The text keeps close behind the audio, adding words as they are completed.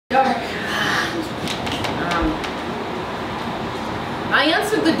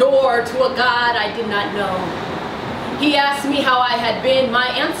through the door to a God I did not know. He asked me how I had been. My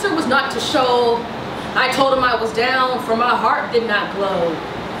answer was not to show. I told him I was down, for my heart did not glow.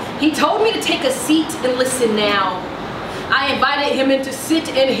 He told me to take a seat and listen now. I invited him in to sit,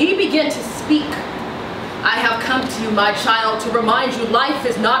 and he began to speak. I have come to you, my child, to remind you life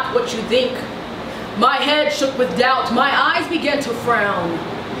is not what you think. My head shook with doubt. My eyes began to frown.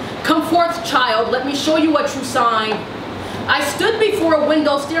 Come forth, child, let me show you a true sign. I stood before a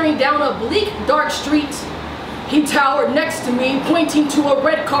window staring down a bleak, dark street. He towered next to me, pointing to a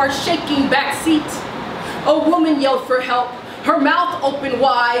red car shaking back seat. A woman yelled for help, her mouth open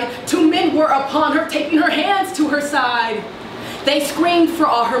wide. Two men were upon her, taking her hands to her side. They screamed for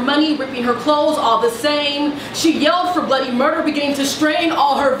all her money, ripping her clothes all the same. She yelled for bloody murder, beginning to strain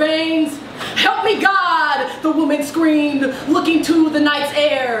all her veins. Help me, God, the woman screamed, looking to the night's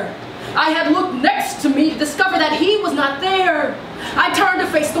air. I had looked next to me to discover that he was not there. I turned to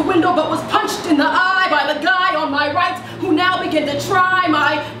face the window, but was punched in the eye by the guy on my right, who now began to try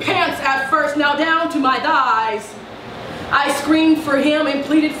my pants at first, now down to my thighs. I screamed for him and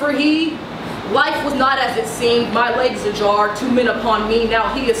pleaded for he. Life was not as it seemed, my legs ajar, two men upon me,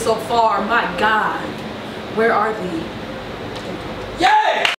 now he is so far. My God, where are thee? Yeah!